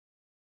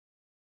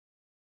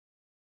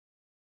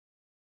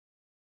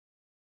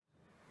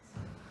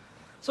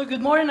So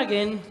good morning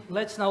again.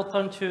 Let's now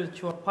turn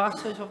to our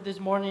passage of this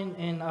morning.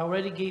 And I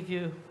already gave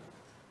you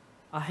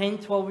a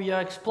hint what we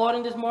are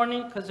exploring this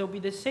morning because it'll be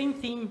the same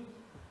theme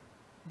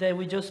that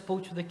we just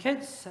spoke to the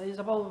kids. It's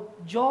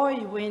about joy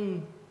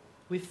when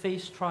we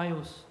face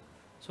trials.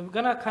 So we're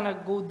going to kind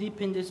of go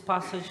deep in this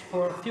passage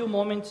for a few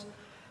moments.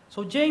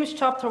 So James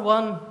chapter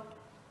 1,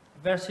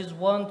 verses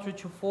 1 through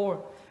to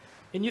 4.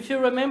 And if you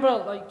remember,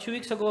 like 2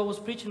 weeks ago I was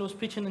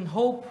preaching in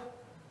hope,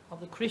 of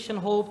the Christian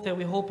hope that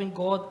we hope in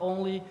God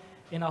only,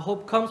 and our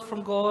hope comes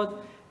from God,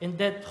 and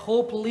that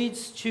hope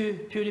leads to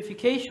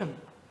purification.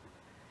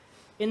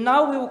 And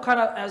now we will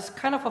as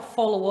kind of a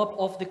follow-up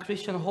of the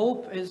Christian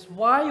hope, is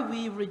why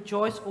we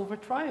rejoice over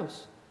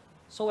trials.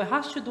 So it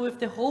has to do with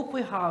the hope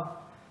we have,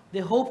 the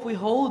hope we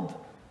hold.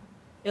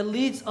 It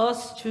leads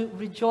us to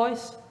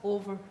rejoice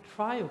over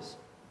trials.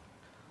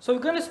 So we're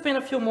going to spend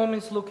a few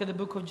moments look at the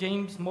book of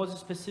James, more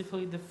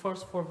specifically the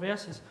first 4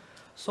 verses.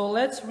 So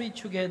let's read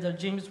together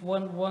James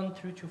 1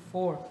 through to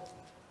 4.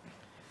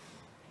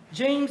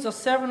 James, a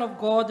servant of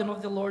God and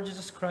of the Lord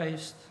Jesus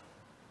Christ,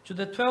 to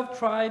the 12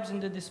 tribes in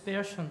the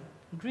dispersion,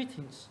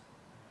 greetings.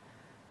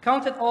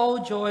 Count it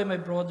all joy, my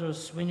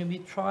brothers, when you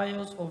meet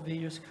trials of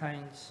various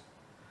kinds.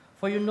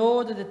 For you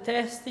know that the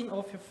testing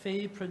of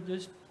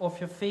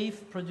your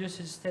faith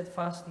produces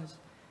steadfastness.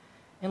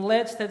 And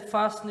let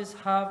steadfastness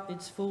have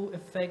its full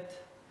effect,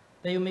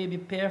 that you may be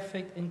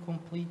perfect and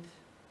complete,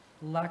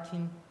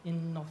 lacking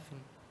in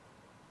nothing.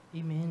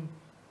 Amen.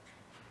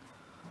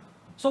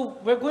 So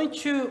we're going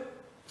to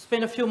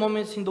spend a few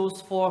moments in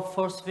those 4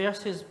 first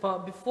verses,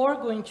 but before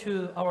going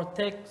to our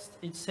text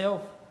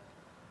itself,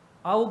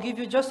 I will give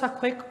you just a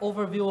quick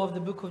overview of the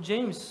book of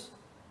James,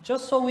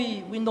 just so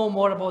we know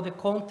more about the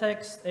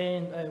context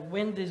and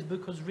when this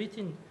book was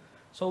written.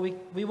 So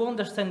we will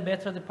understand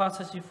better the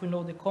passage if we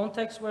know the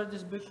context where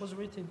this book was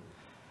written.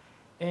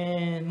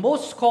 And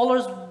most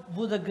scholars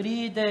would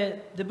agree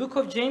that the book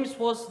of James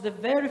was the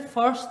very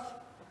first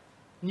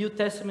New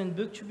Testament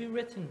book to be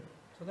written.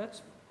 So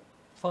that's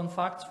fun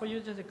facts for you,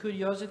 just a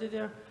curiosity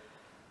there.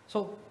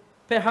 So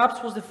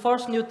perhaps was the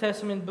first New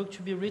Testament book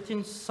to be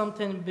written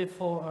sometime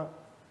before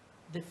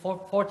the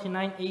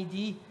 49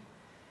 AD.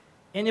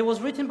 And it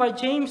was written by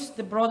James,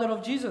 the brother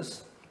of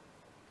Jesus.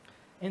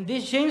 And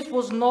this James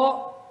was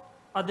not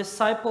a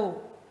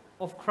disciple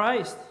of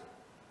Christ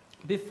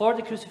before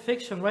the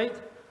crucifixion, right?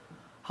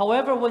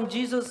 However, when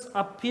Jesus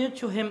appeared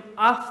to him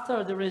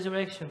after the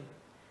resurrection,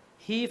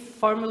 he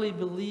firmly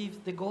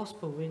believed the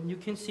gospel. And you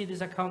can see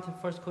this account in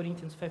 1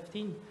 Corinthians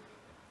 15.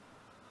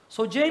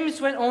 So James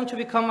went on to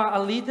become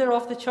a leader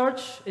of the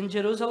church in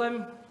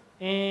Jerusalem,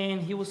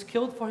 and he was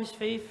killed for his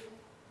faith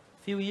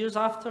a few years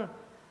after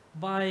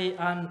by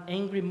an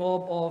angry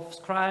mob of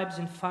scribes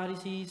and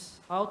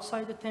Pharisees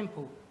outside the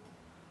temple.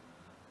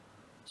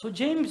 So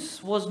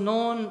James was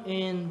known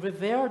and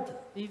revered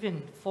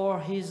even for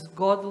his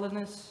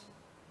godliness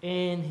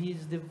and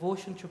his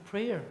devotion to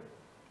prayer.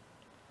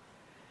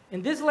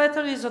 And this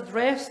letter is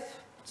addressed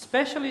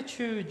especially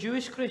to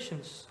Jewish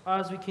Christians,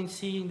 as we can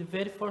see in the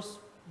very first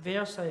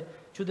verse,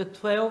 to the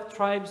 12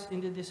 tribes in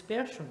the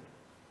dispersion.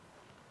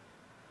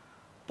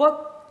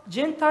 But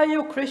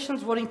Gentile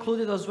Christians were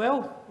included as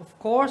well, of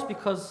course,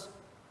 because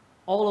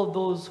all of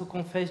those who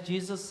confess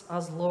Jesus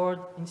as Lord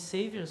and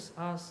Savior,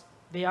 as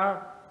they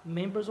are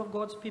members of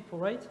God's people,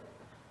 right?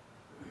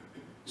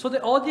 So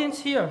the audience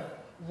here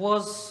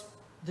was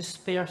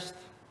dispersed.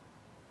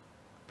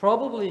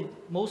 Probably,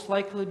 most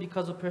likely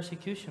because of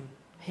persecution,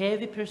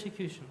 heavy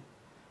persecution.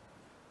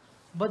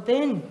 But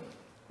then,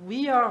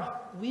 we are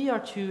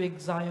 2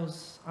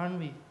 exiles, aren't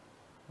we?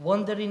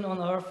 Wandering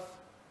on earth,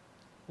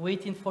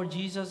 waiting for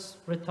Jesus'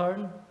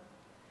 return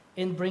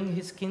and bring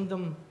his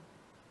kingdom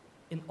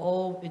in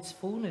all its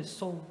fullness.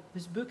 So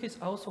this book is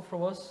also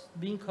for us.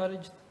 Be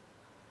encouraged.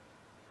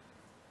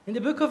 In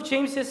the book of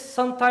James is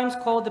sometimes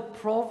called the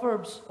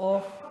Proverbs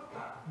of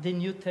the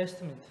New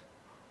Testament.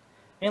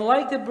 And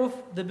like the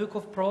book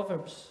of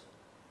Proverbs,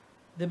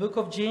 the book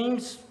of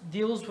James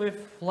deals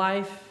with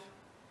life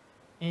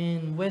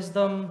and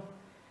wisdom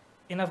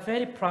in a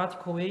very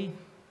practical way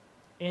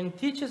and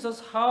teaches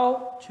us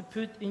how to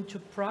put into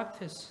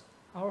practice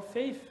our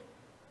faith,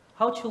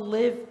 how to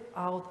live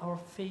out our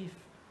faith.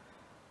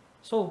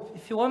 So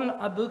if you want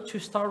a book to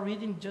start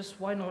reading, just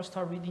why not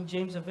start reading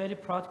James, a very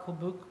practical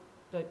book,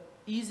 that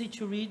easy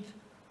to read,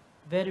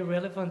 very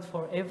relevant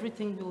for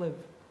everything we live.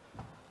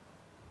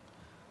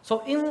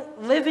 So in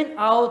living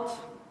out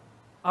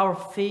our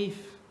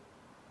faith,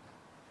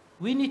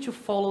 we need to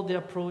follow the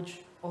approach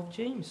of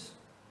James.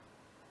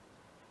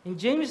 And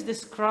James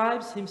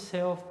describes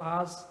himself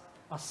as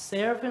a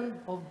servant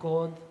of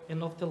God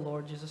and of the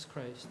Lord Jesus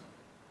Christ.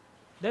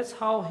 That's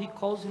how he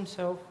calls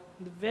himself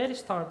in the very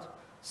start,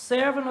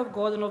 servant of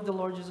God and of the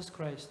Lord Jesus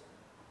Christ.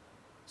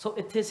 So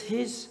it is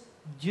his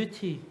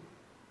duty,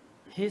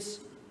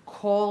 his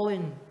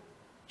calling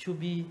to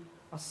be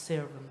a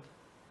servant.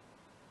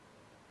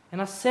 And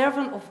a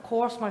servant, of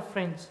course, my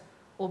friends,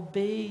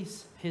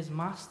 obeys his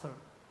master.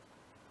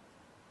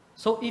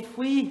 So if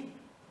we,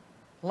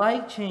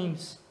 like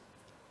James,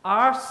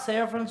 are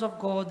servants of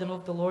God and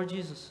of the Lord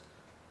Jesus,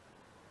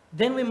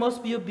 then we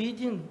must be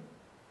obedient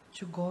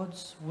to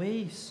God's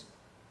ways.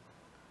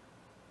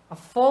 A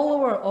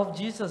follower of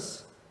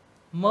Jesus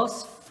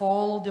must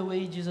follow the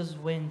way Jesus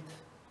went.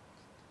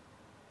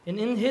 And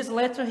in his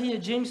letter here,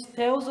 James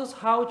tells us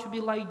how to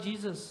be like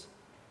Jesus,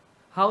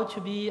 how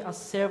to be a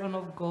servant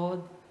of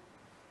God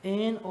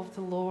and of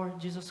the Lord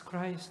Jesus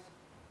Christ.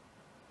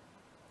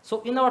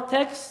 So in our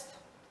text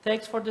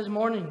for this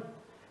morning,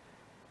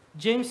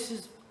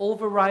 James's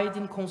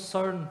overriding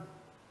concern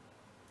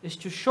is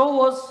to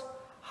show us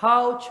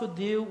how to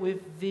deal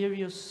with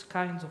various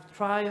kinds of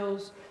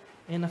trials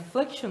and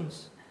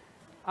afflictions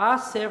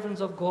as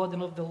servants of God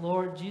and of the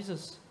Lord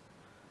Jesus,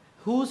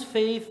 whose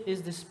faith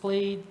is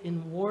displayed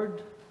in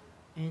word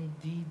and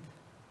deed.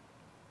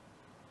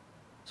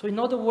 So in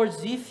other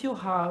words, if you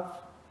have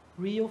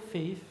real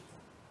faith,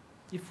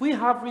 if we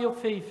have real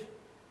faith,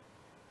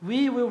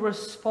 we will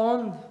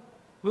respond,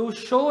 we will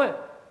show it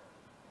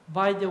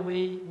by the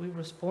way we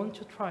respond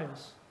to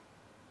trials,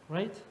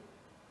 right?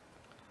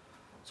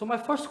 So my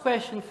first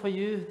question for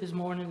you this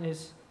morning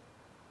is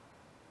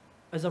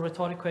a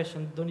rhetoric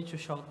question. Don't need to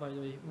shout, by the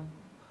way.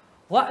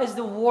 What is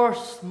the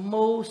worst,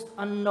 most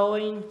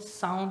annoying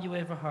sound you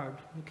ever heard?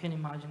 You can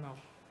imagine now.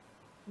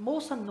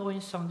 Most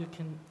annoying sound you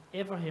can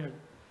ever hear.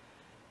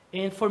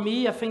 And for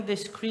me, I think the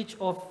screech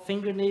of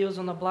fingernails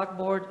on a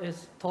blackboard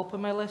is top of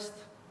my list.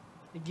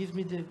 It gives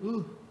me the,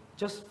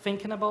 just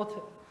thinking about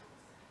it.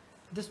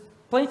 There's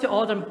plenty of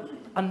other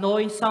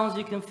annoying sounds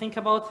you can think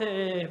about.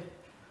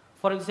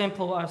 For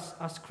example,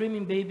 a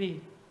screaming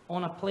baby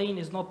on a plane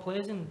is not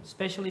pleasant,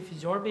 especially if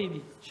it's your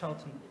baby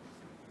shouting.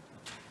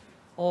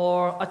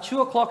 Or at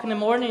 2 o'clock in the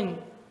morning,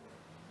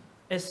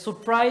 it's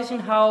surprising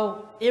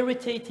how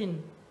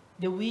irritating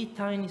the wee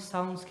tiny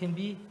sounds can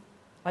be,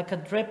 like a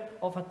drip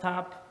of a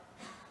tap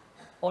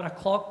or a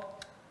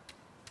clock.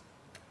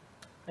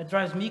 It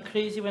drives me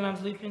crazy when I'm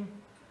sleeping.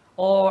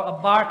 Or a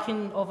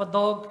barking of a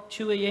dog,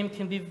 2 a.m.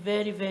 can be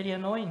very, very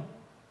annoying.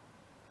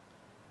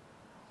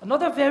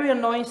 Another very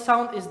annoying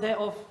sound is that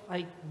of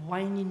like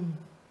whining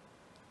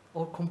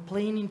or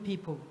complaining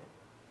people.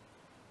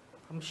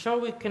 I'm sure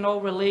we can all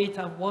relate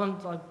at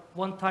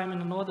one time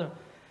and another.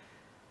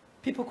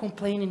 People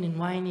complaining and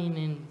whining,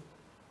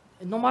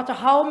 and no matter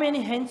how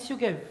many hints you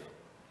give,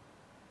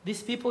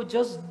 these people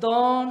just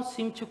don't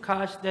seem to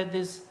catch that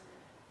this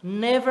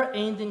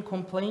never-ending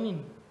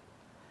complaining.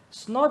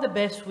 It's not the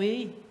best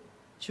way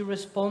to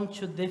respond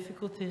to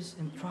difficulties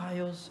and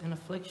trials and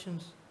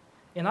afflictions.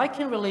 And I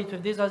can relate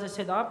with this. As I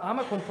said, I'm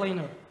a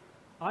complainer.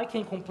 I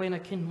can complain, I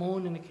can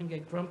moan, and I can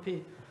get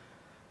grumpy.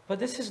 But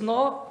this is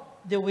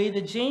not the way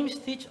that James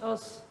teaches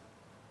us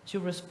to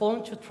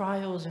respond to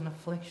trials and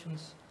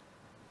afflictions.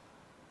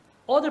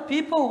 Other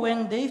people,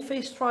 when they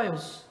face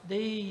trials,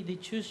 they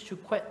choose to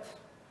quit.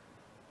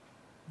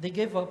 They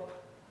give up.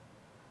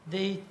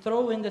 They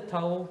throw in the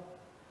towel.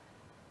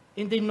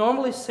 And they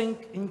normally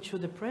sink into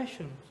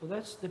depression. So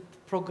that's the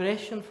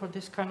progression for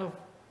this kind of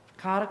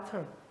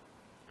character.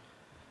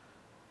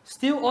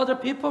 Still, other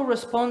people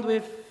respond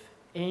with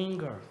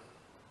anger.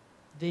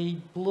 They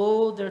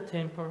blow their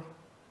temper.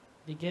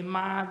 They get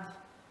mad.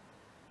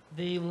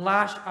 They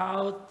lash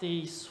out.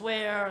 They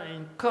swear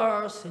and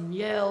curse and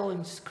yell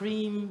and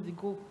scream. They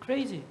go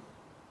crazy.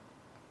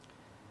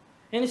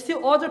 And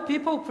still, other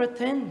people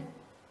pretend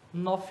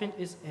nothing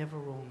is ever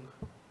wrong.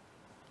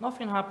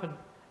 Nothing happened.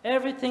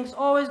 Everything's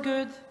always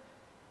good,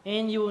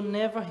 and you will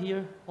never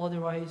hear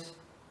otherwise.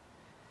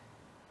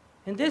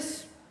 And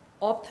these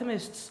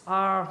optimists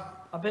are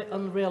a bit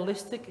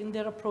unrealistic in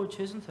their approach,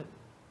 isn't it?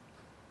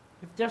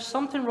 If there's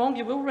something wrong,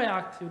 you will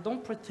react. You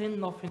don't pretend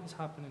nothing is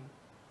happening.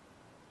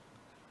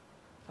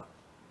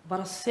 But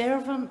a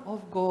servant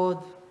of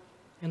God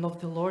and of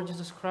the Lord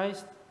Jesus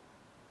Christ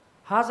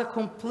has a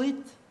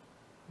complete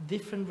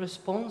different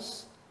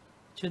response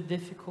to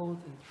difficult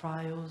and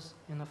trials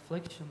and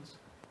afflictions.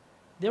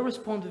 They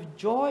respond with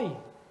joy.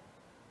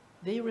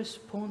 They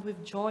respond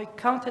with joy.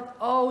 Count it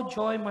all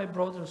joy, my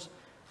brothers,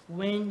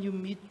 when you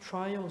meet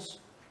trials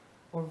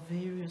of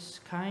various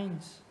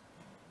kinds.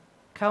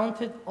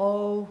 Count it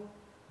all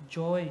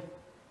joy.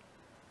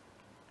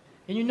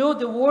 And you know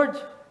the word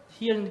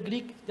here in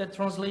Greek that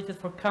translated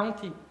for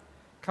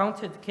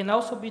counted can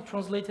also be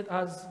translated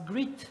as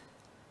greet,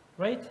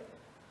 right?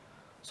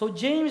 So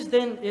James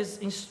then is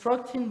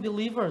instructing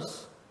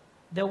believers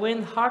that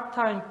when hard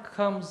time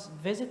comes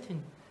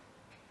visiting,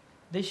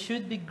 they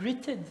should be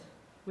greeted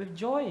with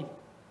joy.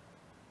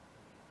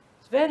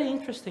 It's very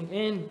interesting.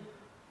 And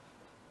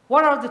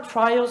what are the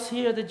trials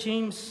here that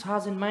James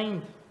has in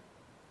mind?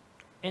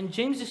 And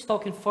James is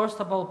talking first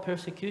about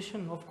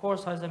persecution, of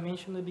course, as I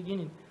mentioned in the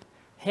beginning.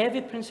 Heavy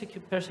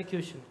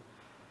persecution.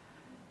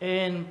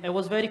 And it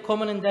was very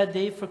common in that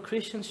day for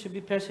Christians to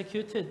be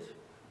persecuted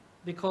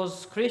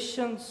because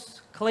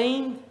Christians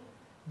claimed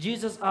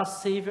Jesus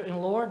as Savior and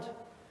Lord.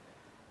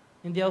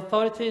 And the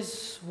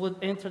authorities would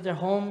enter their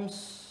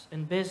homes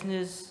and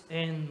business,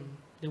 and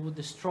they would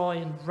destroy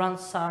and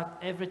ransack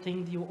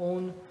everything you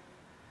own.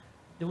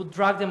 They would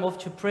drag them off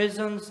to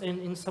prisons,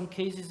 and in some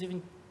cases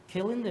even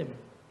killing them.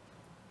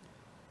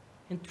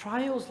 And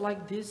trials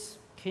like this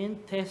can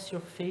test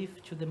your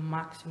faith to the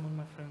maximum,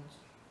 my friends.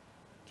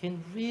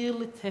 Can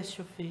really test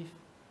your faith.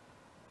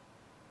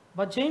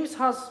 But James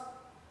has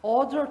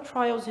other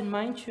trials in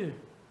mind too.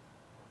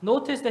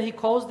 Notice that he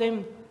calls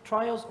them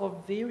trials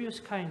of various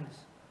kinds.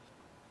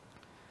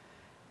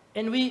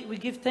 And we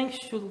give thanks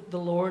to the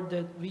Lord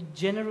that we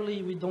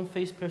don't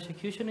face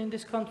persecution in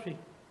this country.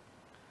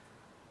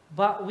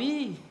 But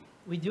we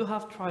do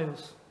have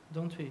trials,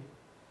 don't we?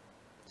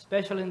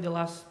 Especially in the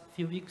last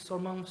few weeks or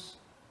months.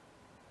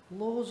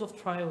 Loads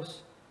of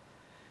trials.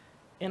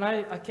 And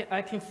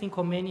I can think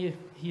of many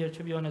here,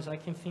 to be honest. I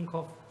can think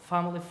of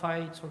family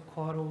fights or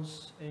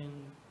quarrels, and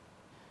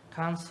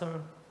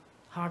cancer,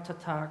 heart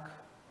attack,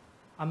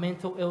 a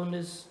mental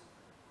illness,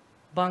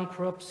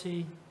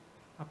 bankruptcy,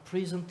 a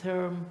prison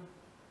term,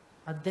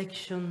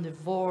 addiction,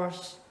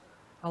 divorce,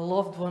 a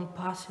loved one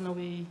passing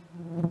away,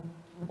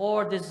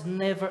 or this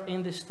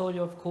never-ending story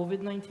of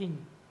COVID-19.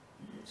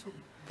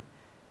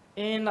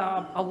 And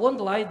I won't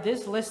lie,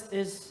 this list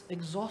is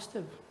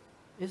exhaustive,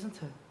 isn't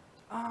it?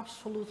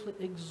 Absolutely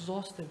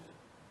exhaustive.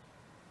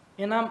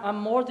 And I'm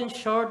more than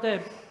sure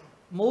that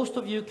most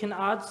of you can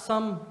add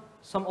some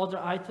other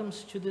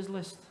items to this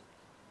list.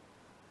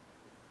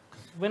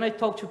 When I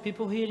talk to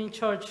people here in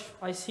church,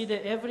 I see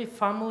that every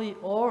family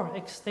or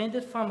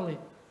extended family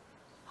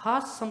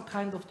has some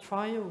kind of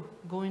trial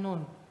going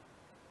on.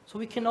 So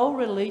we can all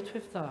relate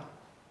with that.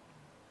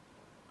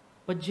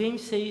 But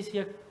James says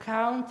here,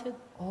 count it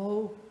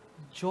all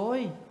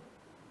joy,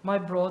 my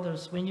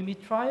brothers, when you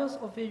meet trials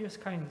of various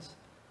kinds.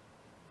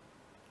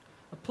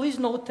 Please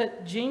note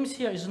that James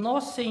here is not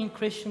saying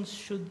Christians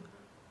should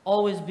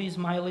always be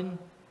smiling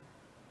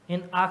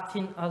and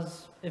acting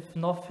as if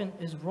nothing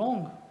is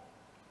wrong.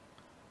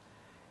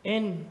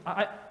 And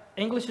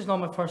English is not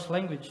my first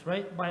language,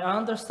 right? But I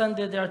understand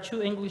that there are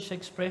two English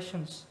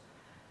expressions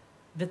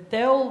that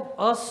tell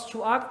us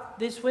to act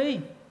this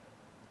way.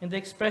 And the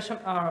expression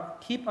are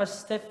keep a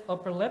stiff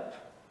upper lip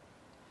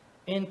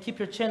and keep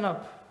your chin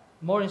up.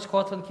 More in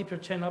Scotland, keep your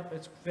chin up.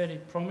 It's very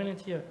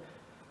prominent here.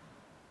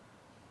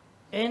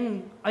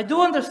 And I do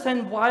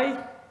understand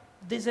why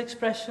these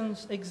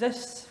expressions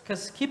exist,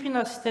 because keeping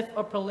a stiff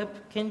upper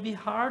lip can be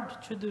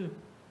hard to do.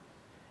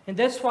 And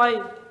that's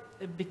why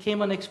it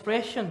became an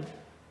expression.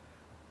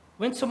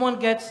 When someone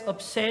gets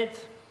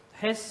upset,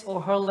 his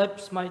or her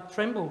lips might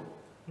tremble,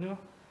 you know.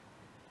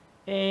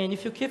 And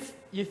if you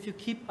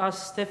keep a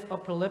stiff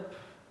upper lip,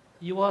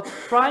 you are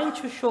trying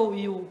to show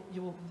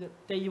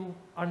that you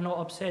are not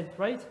upset,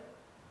 right?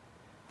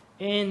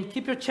 And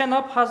keep your chin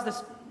up has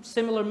this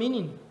similar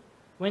meaning.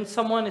 When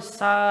someone is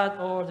sad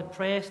or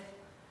depressed,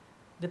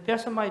 the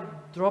person might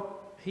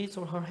drop his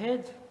or her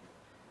head.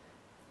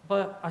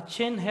 But a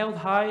chin held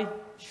high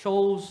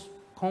shows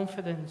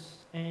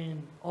confidence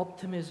and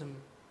optimism.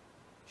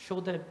 Show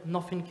that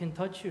nothing can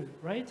touch you,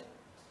 right?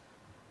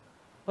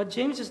 But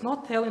James is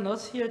not telling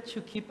us here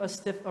to keep a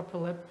stiff upper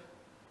lip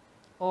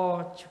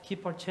or to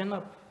keep our chin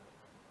up.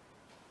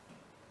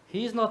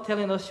 He is not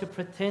telling us to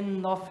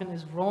pretend nothing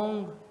is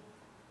wrong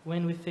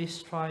when we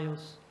face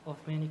trials of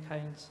many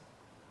kinds.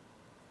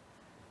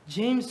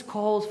 James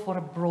calls for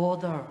a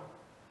broader,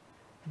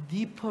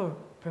 deeper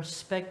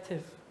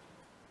perspective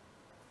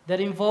that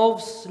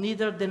involves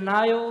neither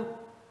denial,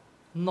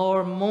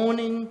 nor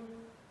mourning,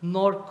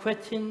 nor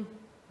quitting,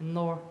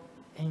 nor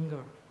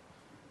anger.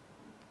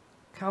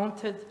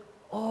 Count it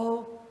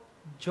all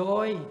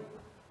joy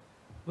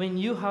when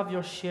you have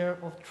your share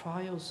of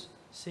trials,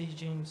 says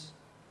James.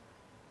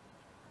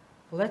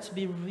 Let's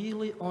be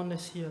really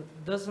honest here.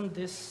 Doesn't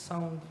this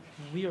sound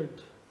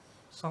weird?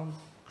 Sound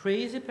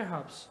crazy,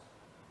 perhaps?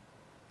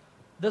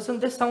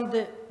 Doesn't this sound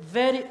the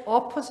very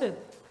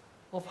opposite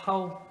of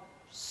how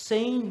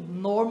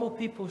sane, normal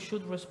people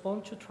should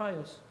respond to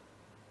trials?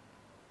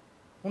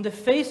 On the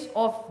face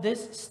of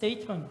this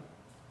statement,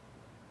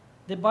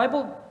 the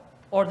Bible,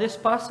 or this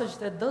passage,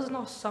 that does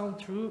not sound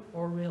true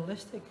or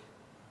realistic,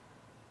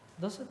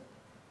 does it?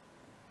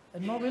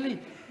 And not really.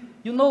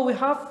 You know, we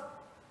have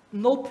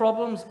no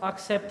problems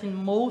accepting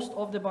most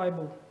of the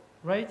Bible,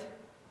 right?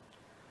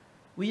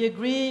 We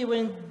agree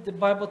when the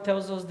Bible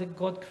tells us that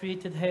God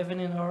created heaven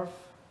and earth.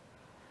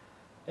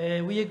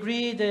 We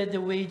agree that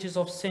the wages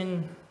of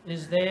sin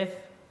is death.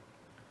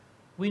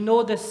 We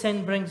know that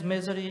sin brings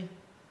misery.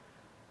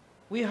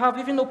 We have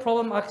even no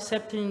problem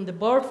accepting the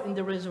birth and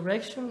the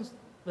resurrection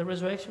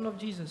of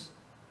Jesus.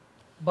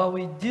 But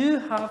we do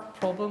have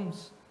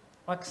problems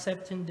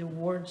accepting the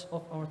words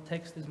of our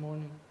text this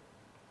morning.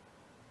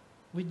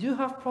 We do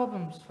have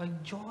problems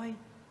like joy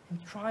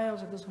and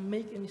trials that doesn't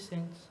make any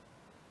sense.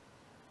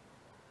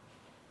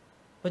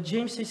 But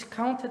James says,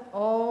 count it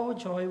all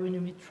joy when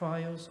you meet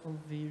trials of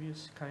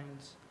various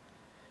kinds.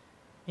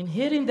 In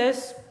hearing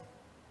this,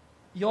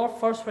 your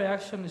first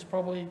reaction is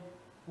probably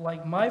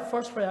like my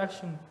first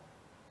reaction.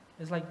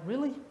 It's like,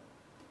 really?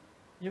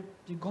 You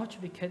got to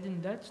be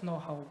kidding. That's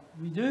not how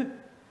we do.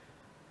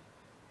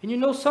 And you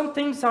know, some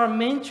things are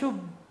meant to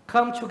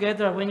come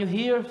together. When you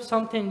hear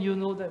something, you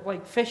know that,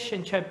 like fish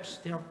and chips,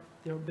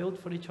 they're built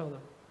for each other.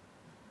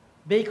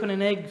 Bacon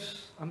and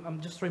eggs. I'm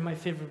just trying my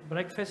favorite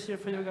breakfast here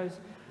for you guys.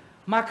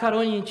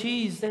 macaroni and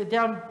cheese, they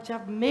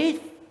are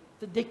made,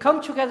 they come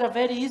together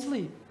very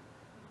easily.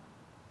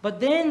 But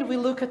then we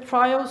look at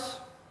trials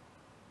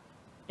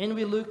and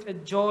we look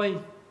at joy,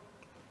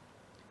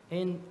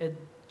 and it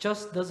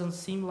just doesn't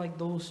seem like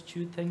those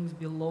two things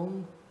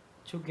belong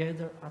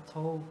together at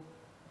all.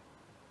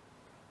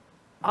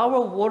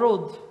 Our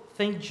world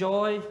thinks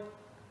joy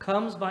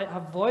comes by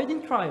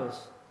avoiding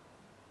trials,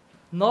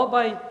 not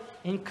by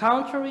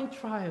encountering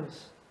trials.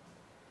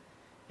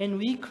 And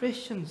we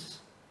Christians,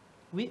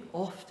 we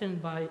often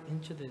buy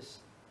into this,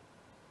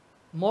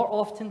 more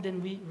often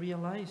than we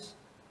realize.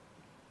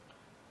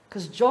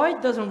 Because joy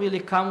doesn't really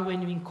come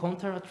when we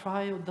encounter a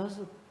trial, does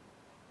it?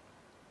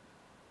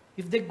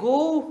 If the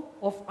goal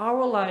of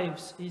our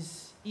lives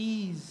is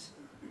ease,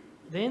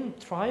 then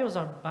trials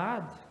are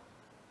bad.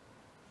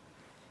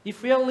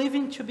 If we are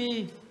living to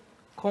be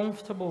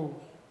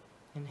comfortable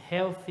and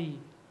healthy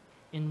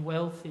and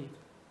wealthy,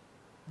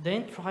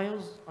 then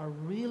trials are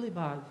really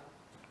bad.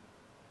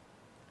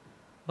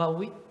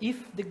 But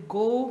if the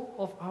goal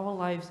of our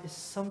lives is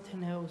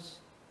something else,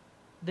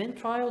 then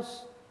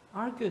trials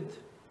are good.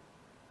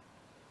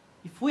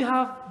 If we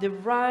have the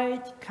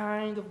right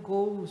kind of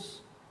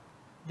goals,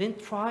 then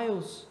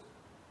trials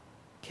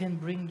can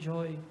bring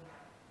joy.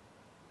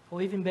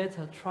 Or even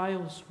better,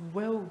 trials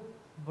will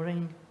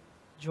bring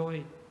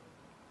joy.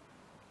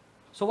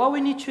 So what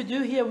we need to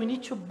do here, we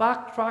need to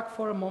backtrack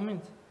for a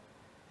moment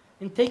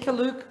and take a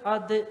look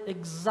at the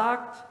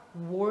exact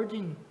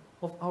wording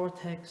of our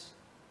text.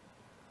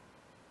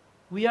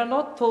 We are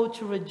not told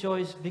to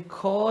rejoice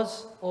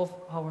because of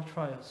our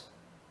trials.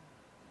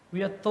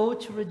 We are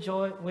told to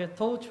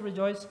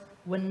rejoice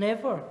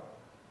whenever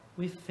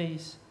we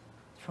face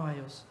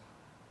trials.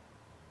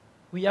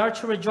 We are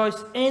to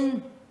rejoice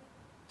in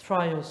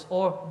trials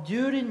or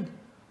during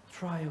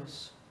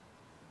trials.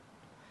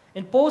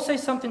 And Paul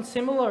says something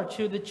similar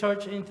to the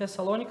church in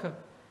Thessalonica.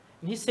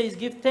 And he says,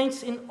 give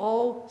thanks in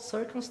all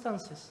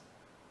circumstances,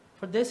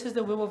 for this is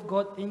the will of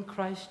God in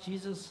Christ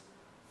Jesus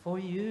for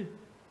you.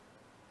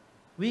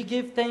 We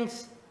give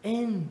thanks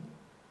in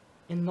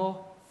and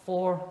not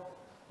for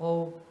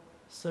all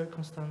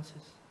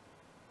circumstances.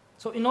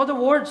 So in other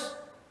words,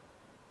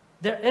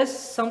 there is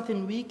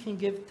something we can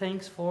give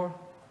thanks for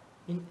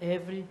in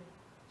every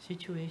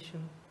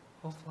situation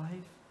of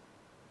life.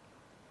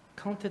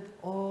 Count it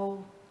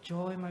all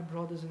joy, my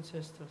brothers and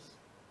sisters,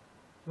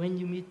 when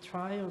you meet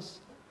trials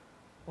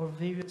of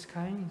various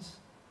kinds.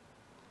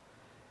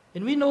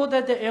 And we know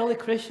that the early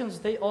Christians,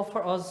 they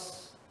offer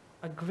us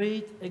a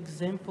great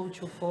example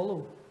to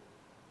follow.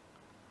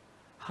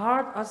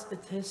 Hard as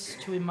it is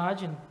to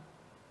imagine,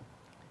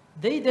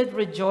 they did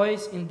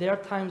rejoice in their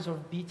times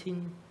of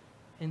beating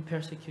and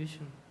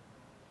persecution.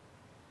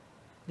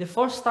 The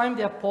first time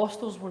the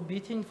apostles were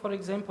beaten, for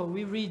example,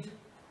 we read,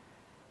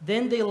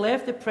 then they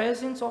left the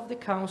presence of the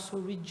council,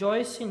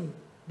 rejoicing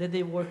that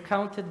they were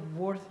counted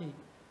worthy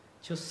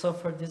to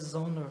suffer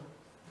dishonor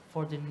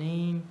for the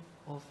name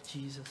of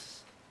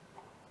Jesus.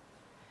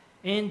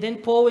 And then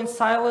Paul and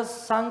Silas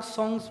sang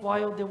songs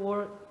while they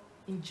were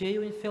in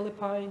jail in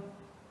Philippi.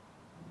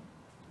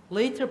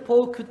 Later,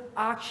 Paul could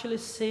actually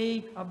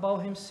say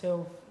about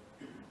himself,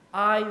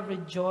 I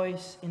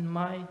rejoice in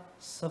my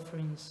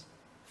sufferings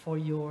for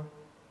your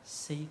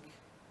sake.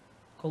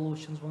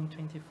 Colossians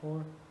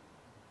 1:24.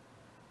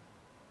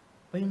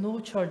 But you know,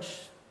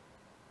 church,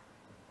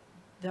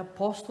 the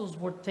apostles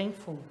were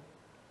thankful,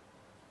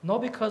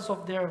 not because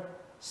of their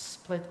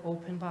split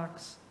open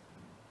backs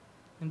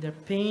and their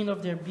pain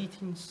of their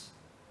beatings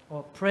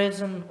or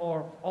prison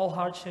or all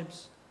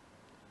hardships,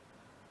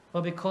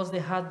 but because they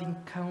had been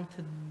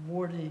counted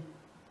worthy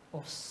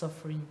of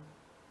suffering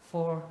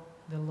for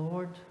the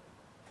Lord.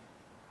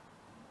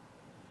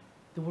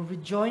 They were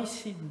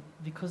rejoicing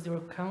because they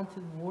were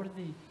counted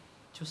worthy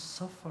to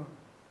suffer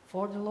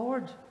for the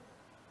Lord.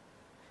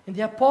 And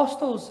the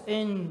apostles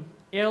and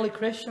early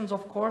Christians,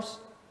 of course,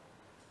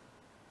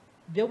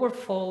 they were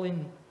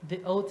following the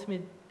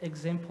ultimate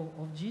example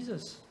of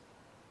Jesus.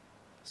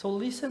 So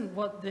listen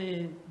what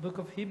the book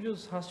of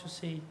Hebrews has to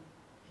say.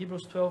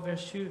 Hebrews 12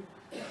 verse 2.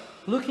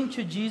 Looking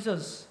to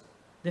Jesus,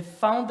 the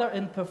founder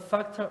and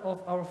perfecter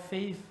of our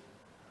faith,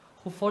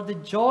 who for the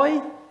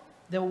joy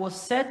that was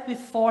set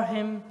before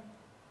him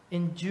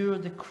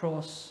endured the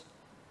cross,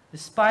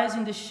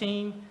 despising the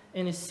shame,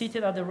 and is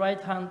seated at the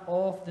right hand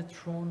of the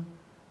throne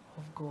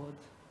of God.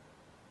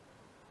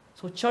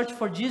 So church,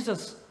 for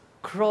Jesus,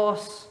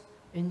 cross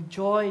and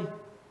joy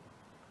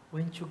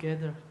went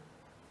together.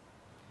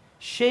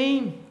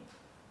 Shame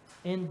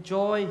and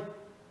joy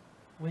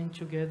went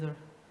together.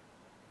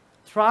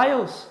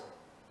 Trials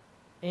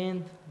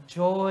and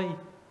joy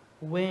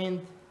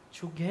went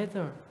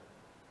together.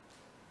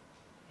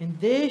 And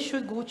they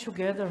should go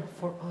together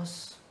for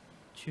us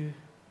too.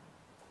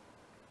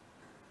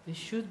 They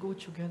should go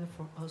together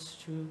for us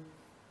too.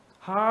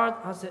 Hard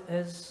as it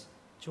is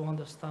to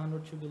understand or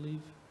to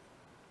believe.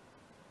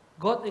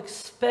 God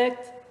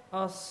expects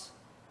us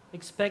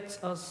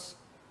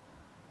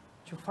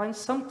to find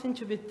something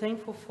to be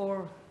thankful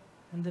for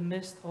in the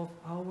midst of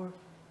our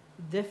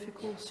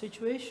difficult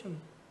situation.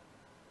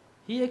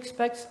 He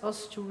expects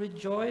us to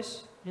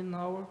rejoice in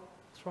our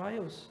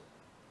trials.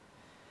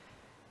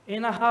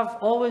 And I have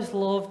always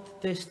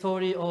loved the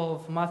story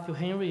of Matthew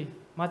Henry.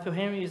 Matthew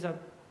Henry is a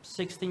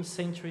 16th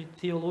century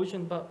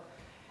theologian, but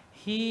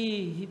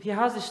he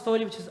has a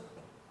story which is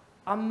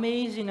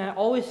amazing. I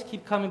always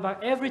keep coming back.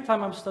 Every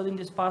time I'm studying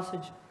this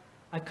passage,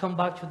 I come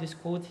back to this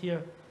quote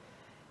here.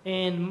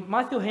 And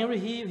Matthew Henry,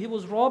 he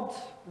was robbed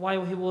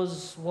while he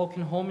was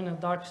walking home in a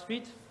dark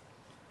street.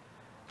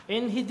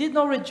 And he did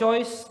not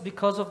rejoice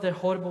because of the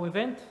horrible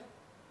event,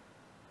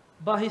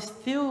 but he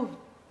still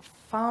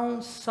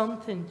found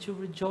something to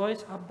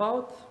rejoice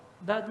about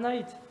that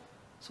night.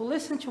 So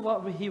listen to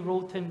what he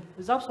wrote, and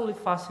it's absolutely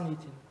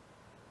fascinating.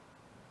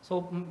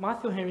 So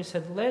Matthew Henry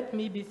said, "Let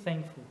me be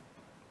thankful.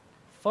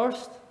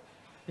 First,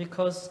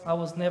 because I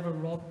was never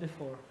robbed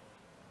before.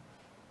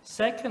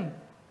 Second,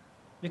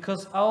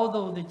 because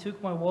although they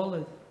took my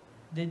wallet,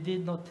 they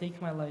did not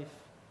take my life.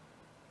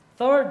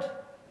 Third,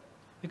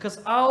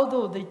 because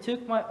although they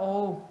took my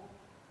all,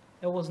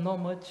 it was not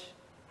much.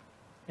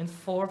 And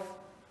fourth,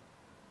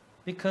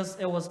 because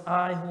it was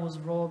I who was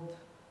robbed,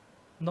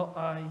 not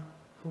I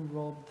who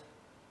robbed."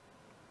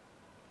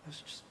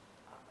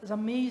 It's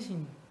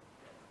amazing.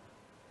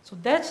 So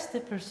that's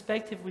the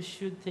perspective we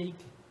should take.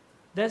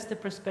 That's the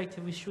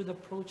perspective we should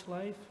approach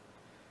life.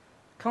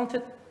 Count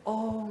it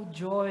all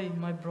joy,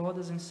 my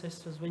brothers and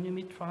sisters, when you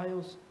meet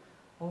trials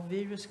of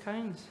various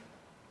kinds.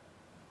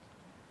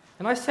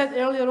 And I said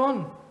earlier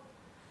on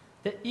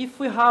that if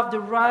we have the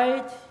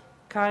right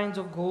kinds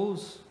of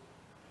goals,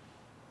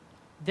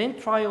 then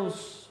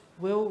trials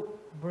will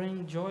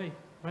bring joy,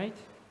 right?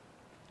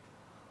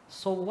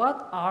 So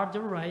what are the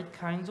right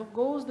kinds of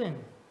goals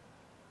then?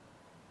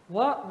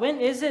 When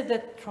is it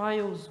that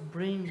trials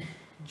bring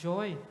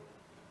joy?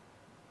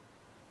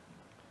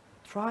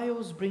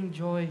 Trials bring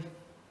joy,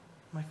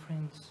 my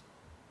friends,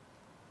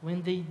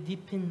 when they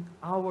deepen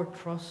our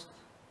trust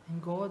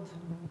in God,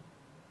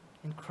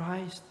 in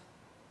Christ.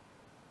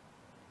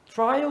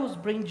 Trials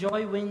bring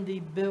joy when they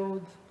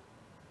build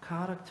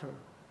character.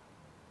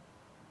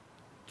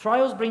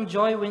 Trials bring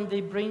joy when they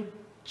bring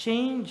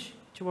change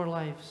to our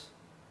lives.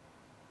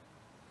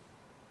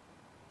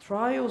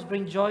 Trials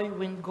bring joy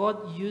when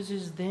God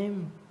uses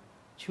them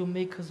to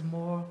make us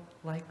more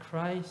like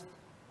Christ.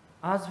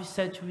 As we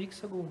said 2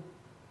 weeks ago,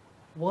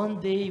 one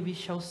day we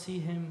shall see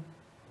Him.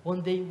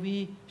 One day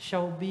we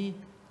shall be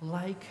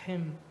like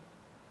Him.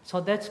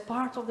 So that's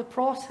part of the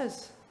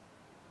process.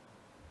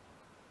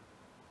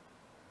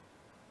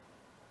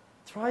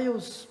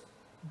 Trials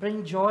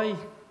bring joy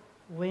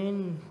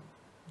when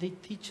they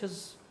teach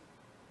us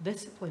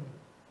discipline.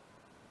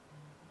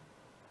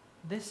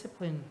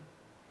 Discipline.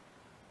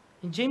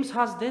 And James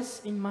has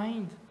this in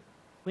mind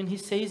when he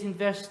says in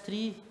verse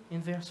 3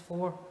 and verse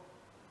 4,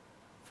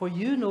 "For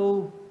you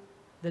know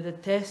that the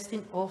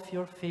testing of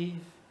your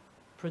faith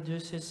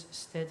produces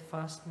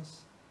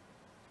steadfastness.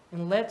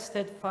 And let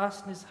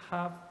steadfastness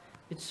have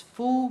its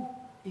full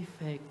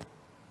effect,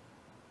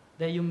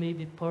 that you may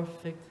be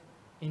perfect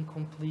and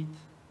complete,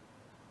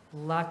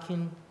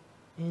 lacking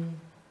in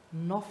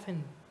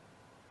nothing."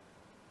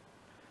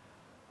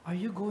 Are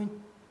you going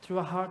through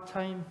a hard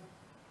time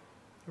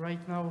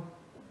right now?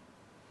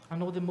 I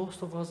know that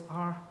most of us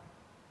are.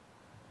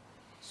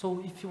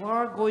 So if you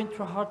are going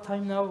through a hard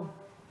time now,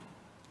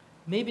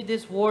 maybe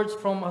these words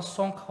from a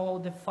song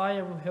called "The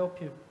Fire" will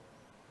help you.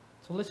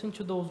 So listen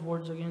to those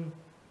words again.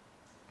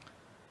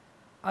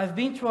 "I've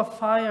been through a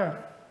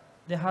fire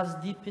that has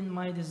deepened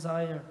my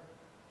desire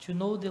to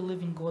know the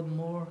living God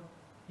more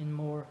and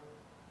more.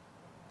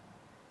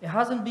 It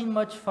hasn't been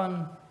much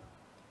fun,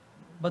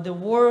 but the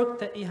work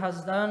that it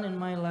has done in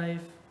my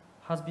life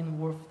has been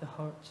worth the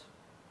hurt.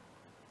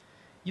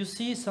 You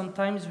see,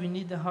 sometimes we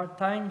need the hard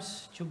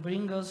times to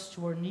bring us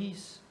to our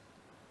knees.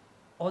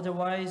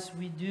 Otherwise,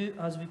 we do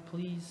as we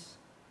please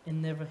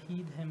and never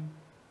heed Him.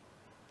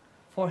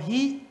 For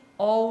He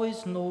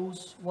always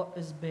knows what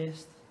is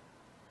best.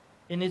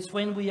 And it's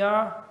when we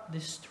are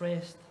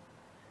distressed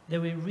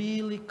that we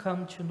really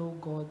come to know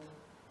God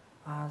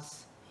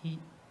as He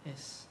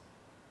is."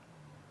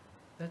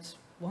 That's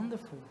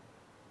wonderful.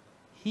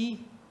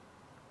 He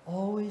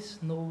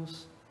always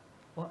knows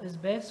what is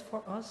best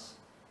for us,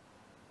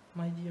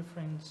 my dear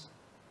friends.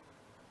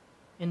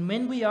 And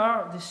when we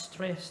are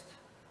distressed,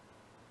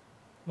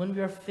 when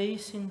we are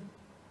facing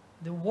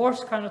the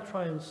worst kind of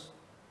trials,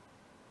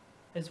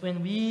 is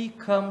when we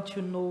come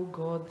to know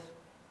God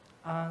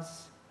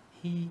as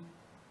He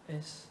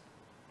is.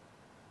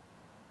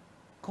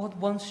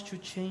 God wants to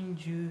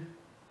change you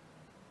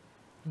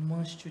and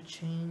wants to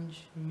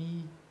change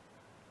me.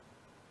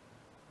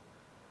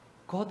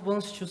 God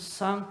wants to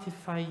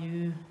sanctify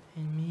you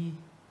and me.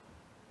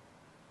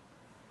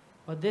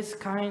 But this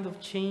kind of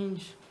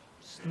change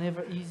is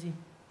never easy.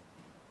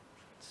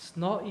 It's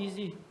not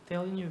easy,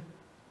 telling you.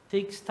 It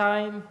takes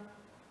time,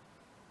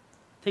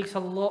 takes a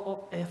lot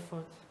of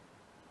effort,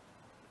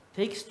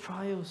 takes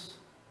trials,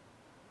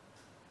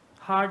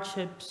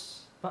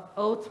 hardships, but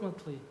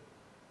ultimately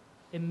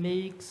it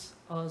makes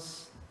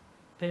us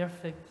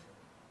perfect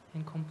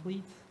and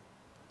complete,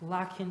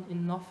 lacking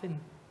in nothing.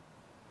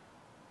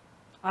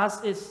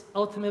 as it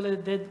ultimately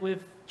did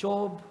with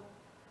Job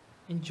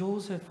and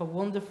Joseph, are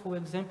wonderful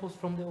examples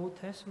from the Old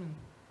Testament.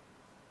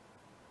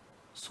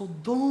 So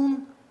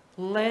don't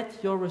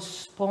let your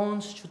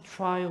response to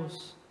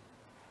trials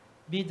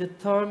be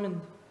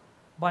determined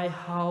by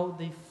how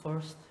they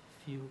first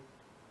feel.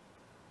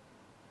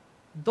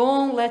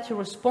 Don't let your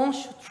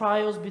response to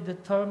trials be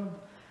determined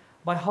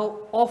by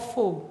how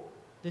awful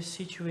the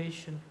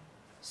situation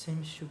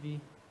seems to be.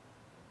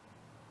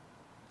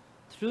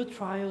 Through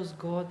trials,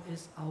 God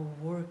is at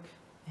work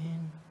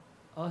in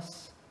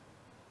us.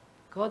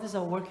 God is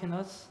at work in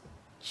us,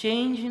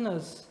 changing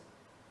us,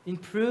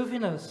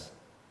 improving us.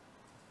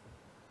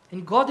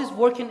 And God is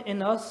working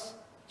in us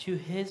to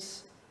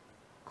His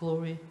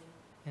glory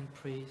and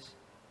praise.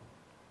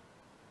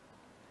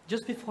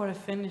 Just before I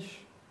finish,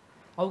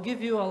 I'll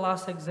give you a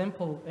last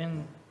example,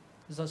 and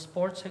it's a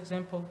sports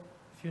example.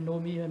 If you know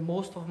me, and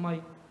most of my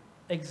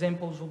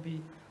examples will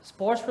be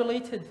sports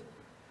related.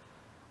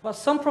 But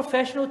some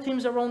professional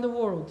teams around the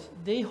world,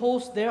 they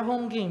host their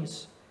home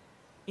games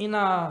in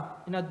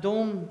a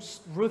dome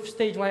roof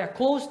stage, like a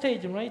closed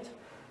stadium, right?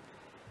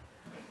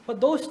 But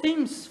those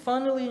teams,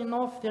 funnily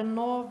enough, they're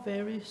not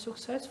very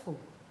successful.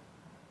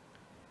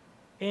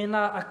 And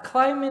a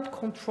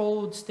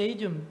climate-controlled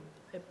stadium,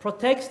 it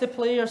protects the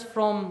players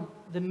from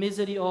the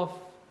misery of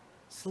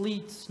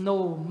sleet,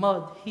 snow,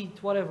 mud,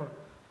 heat, whatever.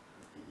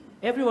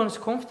 Everyone is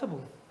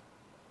comfortable.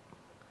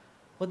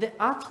 But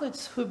the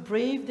athletes who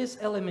brave these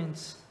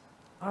elements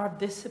are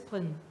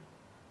disciplined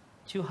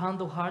to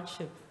handle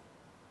hardship.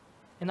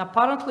 And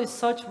apparently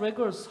such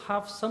rigors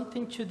have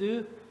something to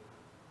do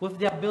with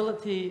the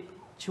ability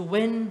to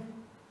win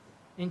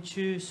and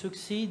to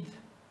succeed.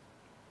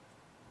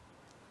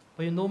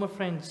 But you know, my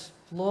friends,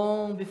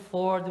 long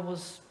before there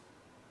was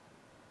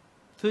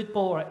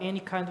football or any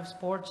kind of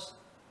sports,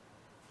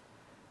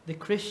 the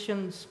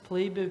Christian's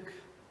playbook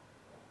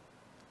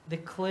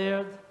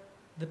declared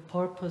the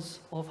purpose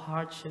of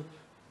hardship.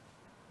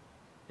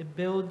 It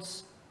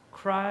builds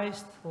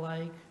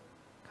Christ-like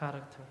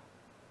character.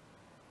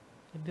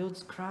 It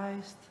builds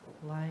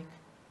Christ-like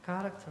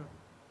character.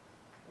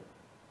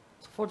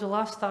 So for the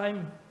last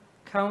time,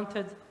 count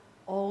it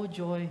all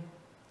joy,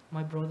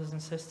 my brothers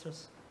and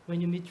sisters,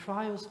 when you meet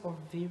trials of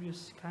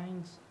various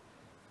kinds.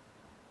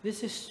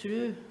 This is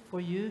true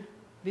for you.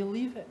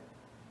 Believe it.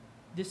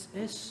 This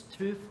is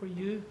true for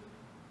you,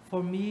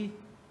 for me,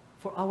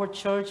 for our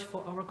church,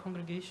 for our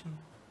congregation,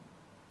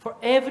 for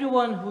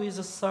everyone who is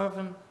a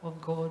servant of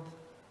God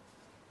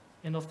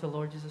and of the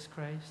Lord Jesus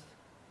Christ.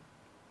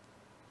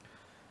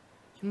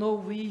 You know,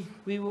 we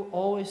will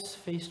always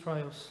face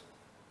trials.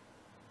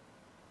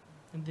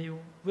 And they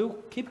will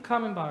keep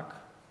coming back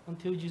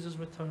until Jesus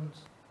returns.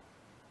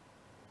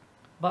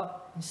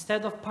 But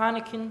instead of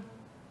panicking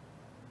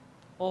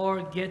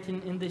or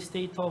getting in the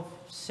state of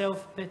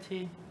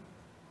self-pity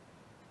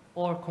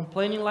or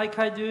complaining like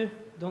I do,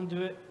 don't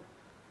do it.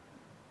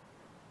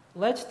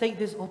 Let's take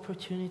this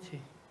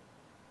opportunity,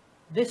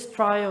 this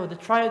trial, the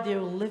trial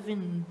they're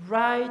living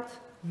right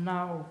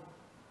now,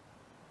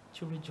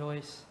 to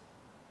rejoice.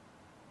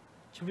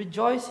 To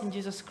rejoice in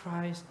Jesus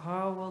Christ,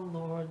 our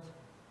Lord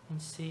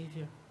and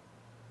Savior.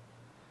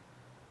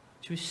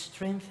 To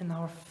strengthen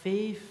our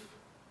faith.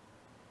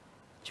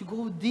 To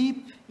go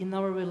deep in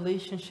our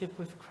relationship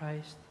with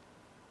Christ.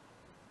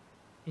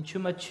 And to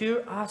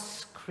mature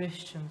as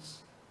Christians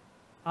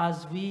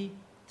as we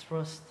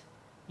trust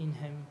in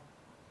Him.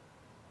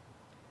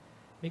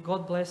 May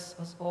God bless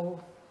us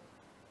all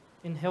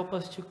and help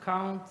us to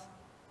count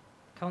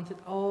it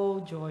all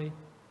joy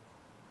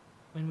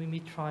when we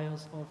meet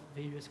trials of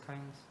various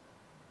kinds.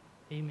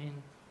 Amen.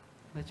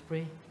 Let's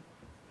pray.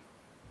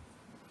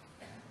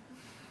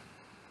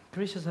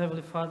 Gracious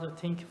Heavenly Father,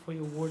 thank you for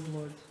your word,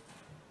 Lord.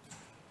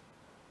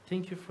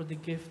 Thank you for the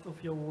gift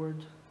of your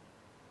word.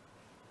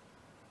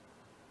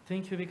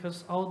 Thank you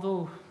because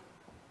although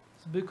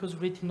this book was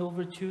written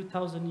over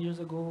 2,000 years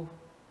ago,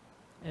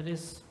 it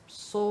is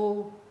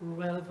so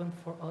relevant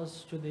for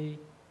us today.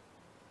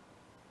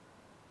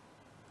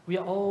 We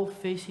are all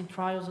facing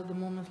trials at the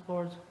moment,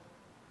 Lord.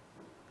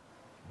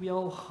 We are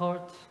all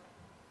hurt.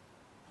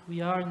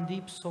 We are in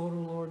deep sorrow,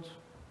 Lord.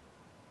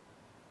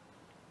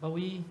 But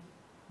we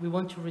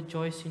want to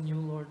rejoice in you,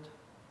 Lord.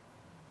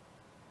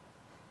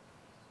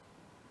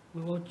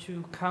 We want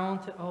to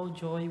count it all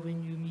joy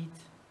when you meet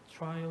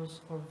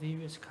trials of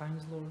various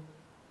kinds, Lord.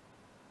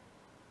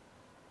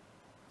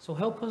 So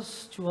help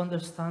us to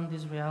understand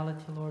this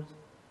reality, Lord.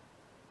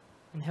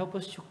 And help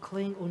us to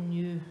cling on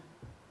you.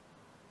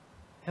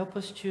 Help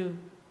us to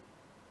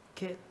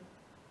get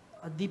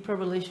a deeper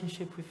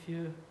relationship with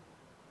you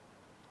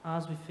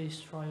as we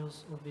face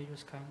trials of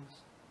various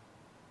kinds.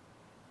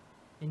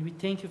 And we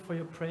thank you for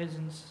your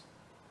presence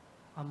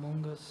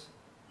among us.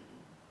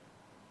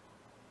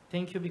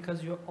 Thank you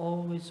because you're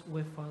always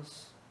with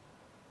us.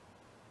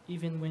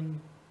 Even when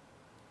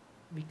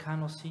we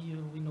cannot see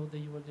you, we know that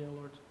you are there,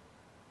 Lord.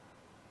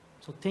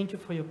 So thank you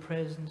for your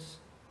presence.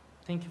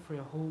 Thank you for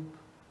your hope.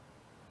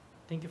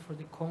 Thank you for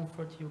the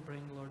comfort you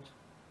bring, Lord.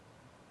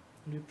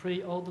 And we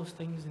pray all those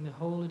things in the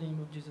holy name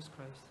of Jesus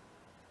Christ.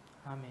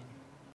 Amen.